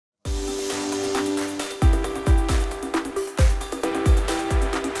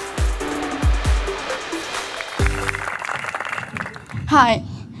Hi,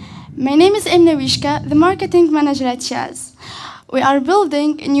 my name is Emna Wishka, the marketing manager at Chaz. We are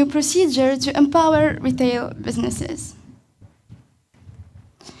building a new procedure to empower retail businesses.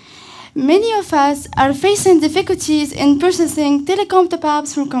 Many of us are facing difficulties in purchasing telecom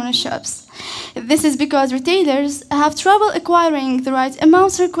top-ups from corner shops. This is because retailers have trouble acquiring the right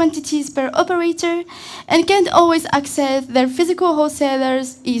amounts or quantities per operator and can't always access their physical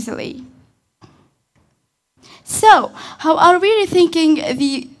wholesalers easily. So, how are we rethinking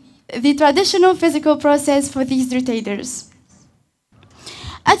the traditional physical process for these retailers?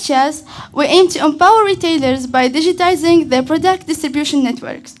 At Chaz, we aim to empower retailers by digitizing their product distribution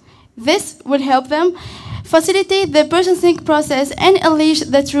networks. This will help them facilitate the purchasing process and unleash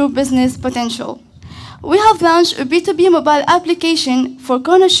the true business potential. We have launched a B2B mobile application for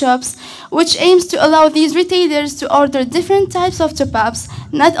corner shops, which aims to allow these retailers to order different types of top-ups,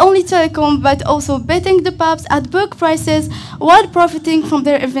 not only telecom, but also betting top-ups at book prices while profiting from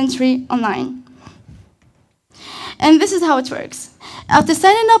their inventory online. And this is how it works. After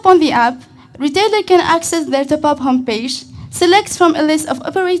signing up on the app, retailer can access their top-up homepage, select from a list of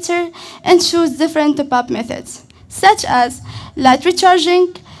operators, and choose different top-up methods, such as light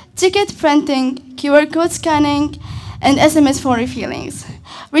recharging, ticket printing, QR code scanning, and SMS for refillings.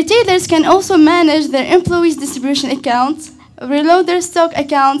 Retailers can also manage their employees' distribution accounts, reload their stock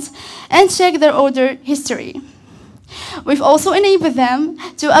accounts, and check their order history. We've also enabled them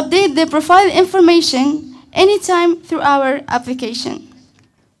to update their profile information anytime through our application.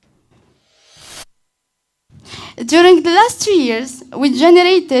 During the last 2 years, we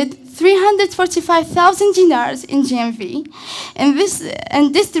generated 345,000 dinars in GMV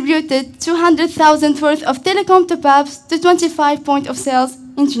and distributed 200,000 worth of telecom top-ups to 25 points of sales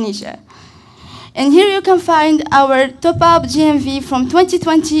in Tunisia. And here you can find our top-up GMV from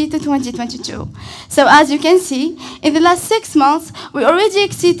 2020 to 2022. So as you can see, in the last 6 months, we already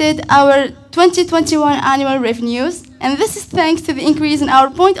exceeded our 2021 annual revenues, and this is thanks to the increase in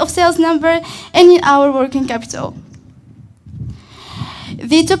our point of sales number and in our working capital.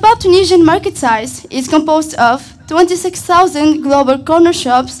 The top-up Tunisian market size is composed of 26,000 global corner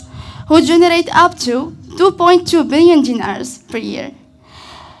shops who generate up to 2.2 billion dinars per year.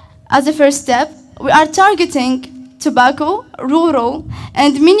 As a first step, we are targeting tobacco, rural,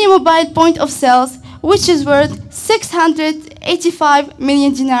 and mini mobile point of sales, which is worth 685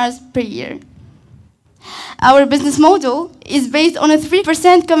 million dinars per year. Our business model is based on a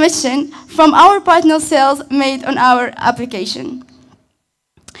 3% commission from our partner sales made on our application.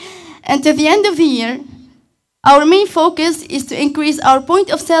 And to the end of the year, our main focus is to increase our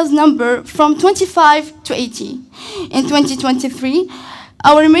point of sales number from 25 to 80. In 2023,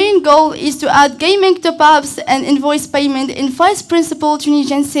 our main goal is to add gaming top-ups and invoice payment in 5 principal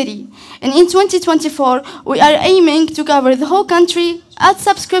Tunisian cities. And in 2024, we are aiming to cover the whole country, add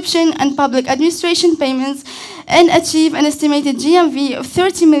subscription and public administration payments, and achieve an estimated GMV of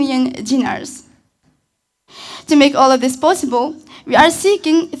 30 million dinars. To make all of this possible, we are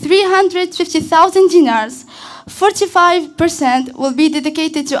seeking 350,000 dinars. 45% will be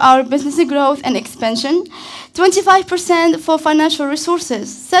dedicated to our business growth and expansion, 25% for financial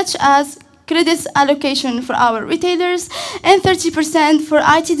resources, such as credits allocation for our retailers, and 30% for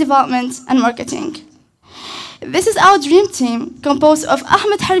IT development and marketing. This is our dream team, composed of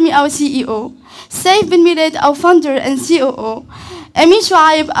Ahmed Harmi, our CEO, Saif bin Milad, our founder and COO, Amin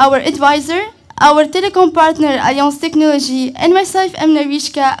Shuaib, our advisor, our telecom partner, Alliance Technology, and myself, Emna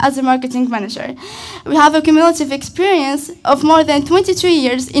Wishka, as a marketing manager. We have a cumulative experience of more than 22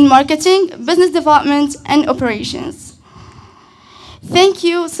 years in marketing, business development, and operations. Thank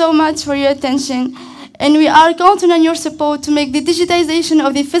you so much for your attention, and we are counting on your support to make the digitization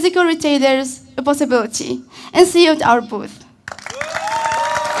of the physical retailers a possibility. And see you at our booth.